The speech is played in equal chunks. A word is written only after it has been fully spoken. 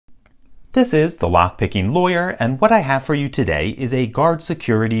This is the Lockpicking Lawyer, and what I have for you today is a guard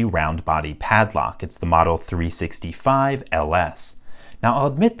security round body padlock. It's the model 365 LS. Now I'll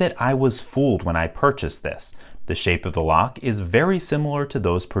admit that I was fooled when I purchased this. The shape of the lock is very similar to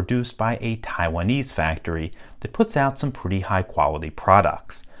those produced by a Taiwanese factory that puts out some pretty high quality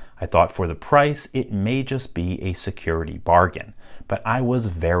products. I thought for the price it may just be a security bargain, but I was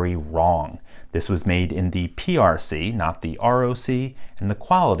very wrong. This was made in the PRC, not the ROC, and the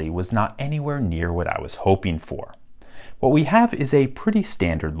quality was not anywhere near what I was hoping for. What we have is a pretty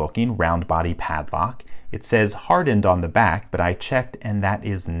standard looking round body padlock. It says hardened on the back, but I checked and that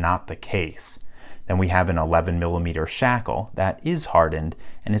is not the case. Then we have an 11mm shackle that is hardened,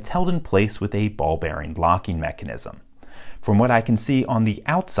 and it's held in place with a ball bearing locking mechanism. From what I can see on the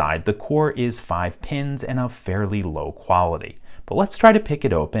outside, the core is 5 pins and of fairly low quality. But let's try to pick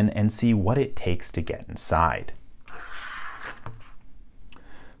it open and see what it takes to get inside.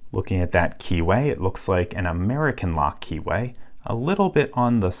 Looking at that keyway, it looks like an American lock keyway, a little bit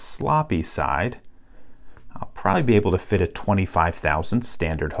on the sloppy side. I'll probably be able to fit a 25,000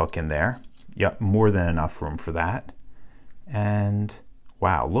 standard hook in there. Yep, more than enough room for that. And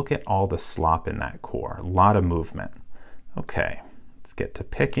wow, look at all the slop in that core, a lot of movement. Okay, let's get to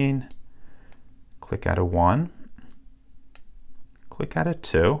picking. Click out a 1. Click out a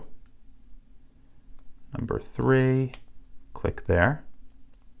 2, number 3, click there,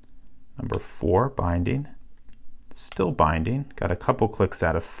 number 4, binding, still binding, got a couple clicks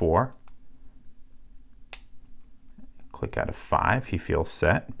out of 4, click out of 5, he feels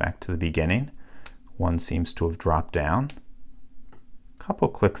set, back to the beginning, 1 seems to have dropped down, couple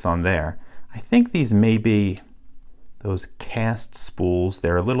clicks on there. I think these may be those cast spools.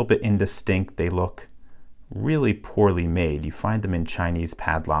 They're a little bit indistinct, they look really poorly made. You find them in Chinese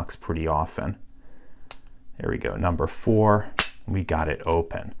padlocks pretty often. There we go, number 4, we got it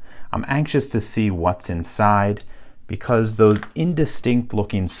open. I'm anxious to see what's inside because those indistinct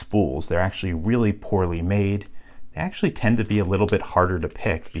looking spools, they're actually really poorly made. They actually tend to be a little bit harder to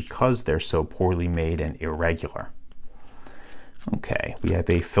pick because they're so poorly made and irregular. Okay, we have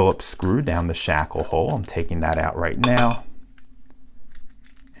a Phillips screw down the shackle hole. I'm taking that out right now.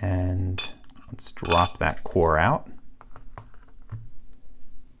 And let's drop that core out.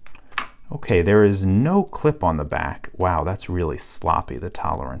 Okay, there is no clip on the back. Wow, that's really sloppy, the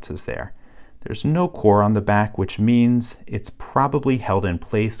tolerances there. There's no core on the back, which means it's probably held in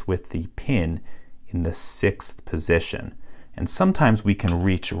place with the pin in the 6th position. And sometimes we can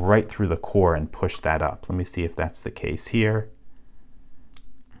reach right through the core and push that up. Let me see if that's the case here.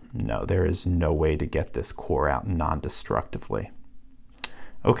 No, there is no way to get this core out non-destructively.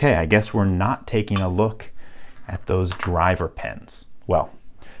 Okay, I guess we're not taking a look at those driver pins. Well,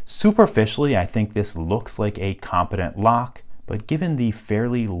 superficially, I think this looks like a competent lock, but given the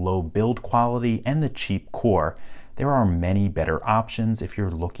fairly low build quality and the cheap core, there are many better options if you're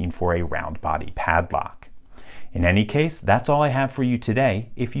looking for a round body padlock. In any case, that's all I have for you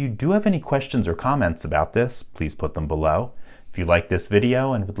today. If you do have any questions or comments about this, please put them below. If you like this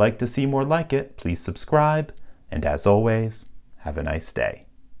video and would like to see more like it, please subscribe. And as always, have a nice day.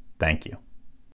 Thank you.